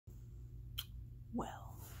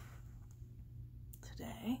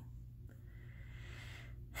today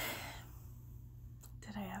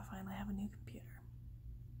I finally have a new computer.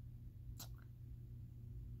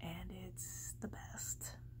 And it's the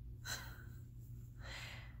best.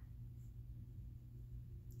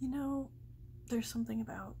 You know, there's something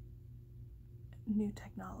about new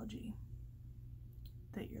technology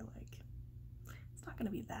that you're like, it's not going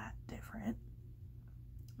to be that different.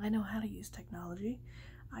 I know how to use technology.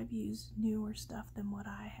 I've used newer stuff than what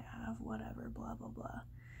I have, whatever, blah, blah, blah.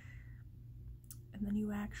 And then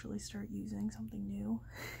you actually start using something new,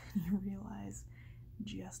 and you realize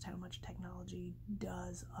just how much technology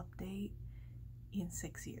does update in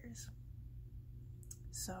 6 years.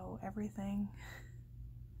 So everything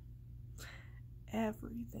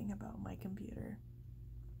about my computer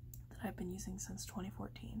that I've been using since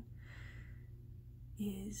 2014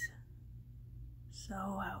 is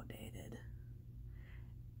so outdated.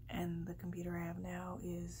 And the computer I have now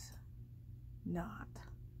is not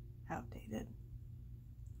outdated.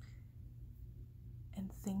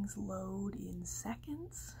 And things load in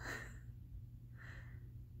seconds.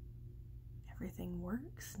 Everything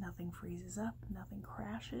works, nothing freezes up, nothing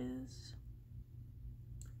crashes.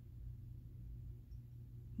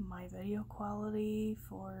 My video quality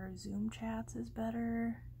for Zoom chats is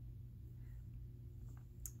better.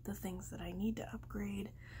 The things that I need to upgrade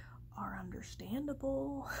are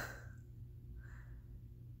understandable.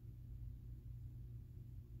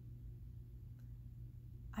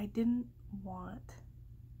 I didn't want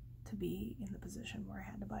to be in the position where I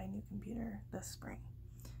had to buy a new computer this spring.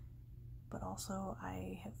 But also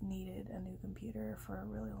I have needed a new computer for a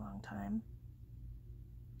really long time.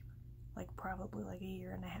 Like probably like a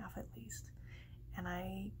year and a half at least. And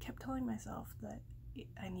I kept telling myself that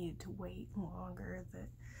I needed to wait longer, that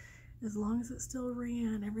as long as it still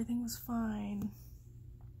ran, everything was fine.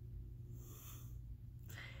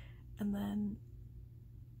 And then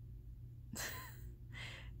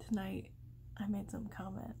tonight I made some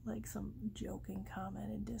comment, like some joking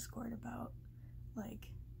comment in Discord about like,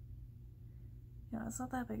 you know, it's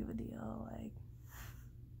not that big of a deal, like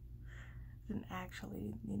I didn't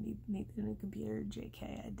actually need a new computer,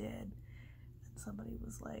 JK, I did. And somebody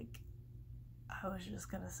was like, I was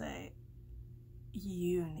just gonna say,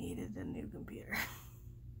 you needed a new computer.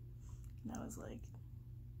 And I was like,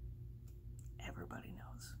 everybody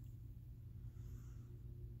knows.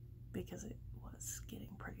 Because it was getting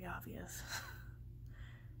pretty obvious.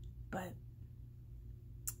 But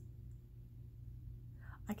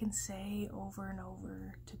I can say over and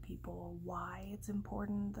over to people why it's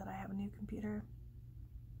important that I have a new computer.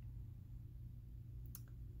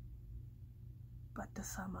 But to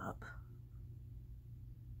sum up,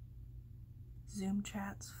 Zoom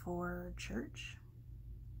chats for church.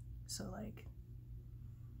 So like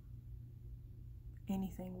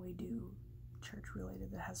anything we do church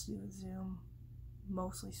related that has to do with Zoom,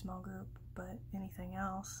 mostly small group, but anything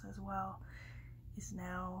else as well, is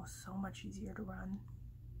now so much easier to run.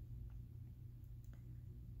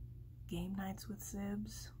 Game nights with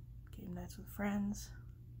Sibs, game nights with friends,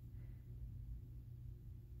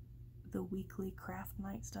 the weekly craft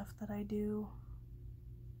night stuff that I do,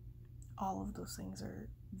 all of those things are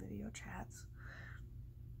video chats.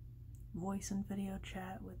 Voice and video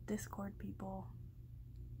chat with Discord people,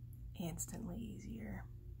 instantly easier.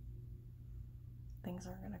 Things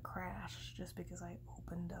aren't gonna crash just because I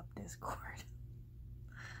opened up Discord.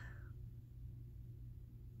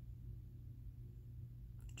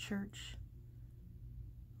 Church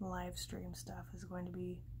live stream stuff is going to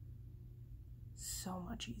be so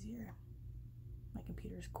much easier. My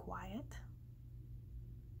computer's quiet.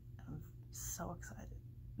 I'm so excited.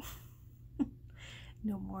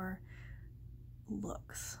 No more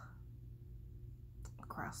looks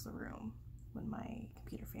across the room when my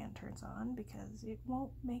computer fan turns on because it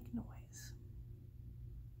won't make noise.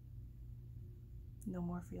 No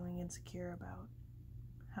more feeling insecure about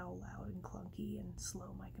how loud and clunky and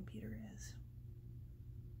slow my computer is.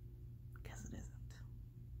 Because it isn't.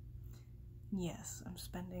 Yes, I'm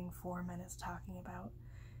spending 4 minutes talking about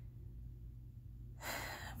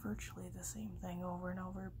virtually the same thing over and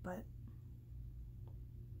over, but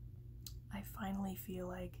I finally feel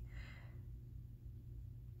like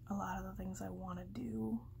a lot of the things I want to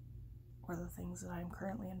do, or the things that I'm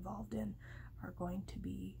currently involved in, are going to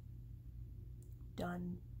be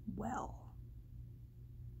done well.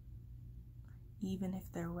 Even if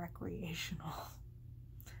they're recreational.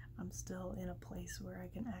 I'm still in a place where I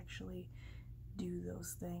can actually do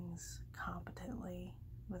those things competently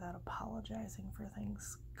without apologizing for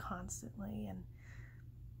things constantly and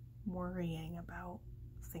worrying about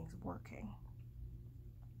things working.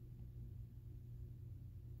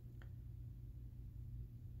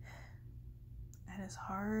 And as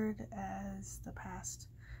hard as the past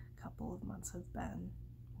couple of months have been,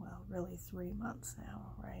 well, really 3 months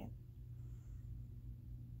now, right?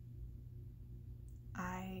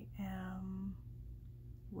 I am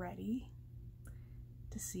ready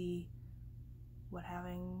to see what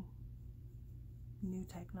having new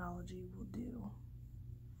technology will do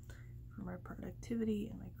for my productivity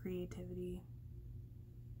and my creativity,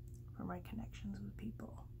 for my connections with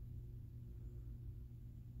people.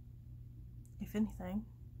 If anything,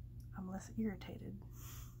 I'm less irritated.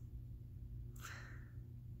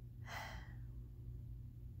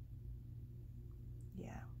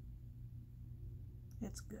 Yeah.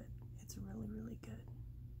 It's good. It's really, really good.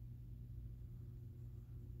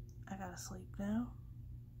 I gotta sleep now.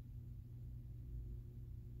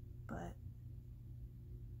 But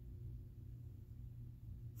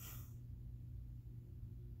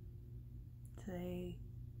today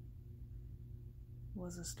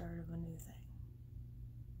was the start of a new thing.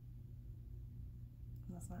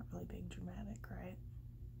 And that's not really being dramatic, right?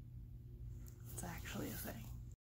 It's actually a thing.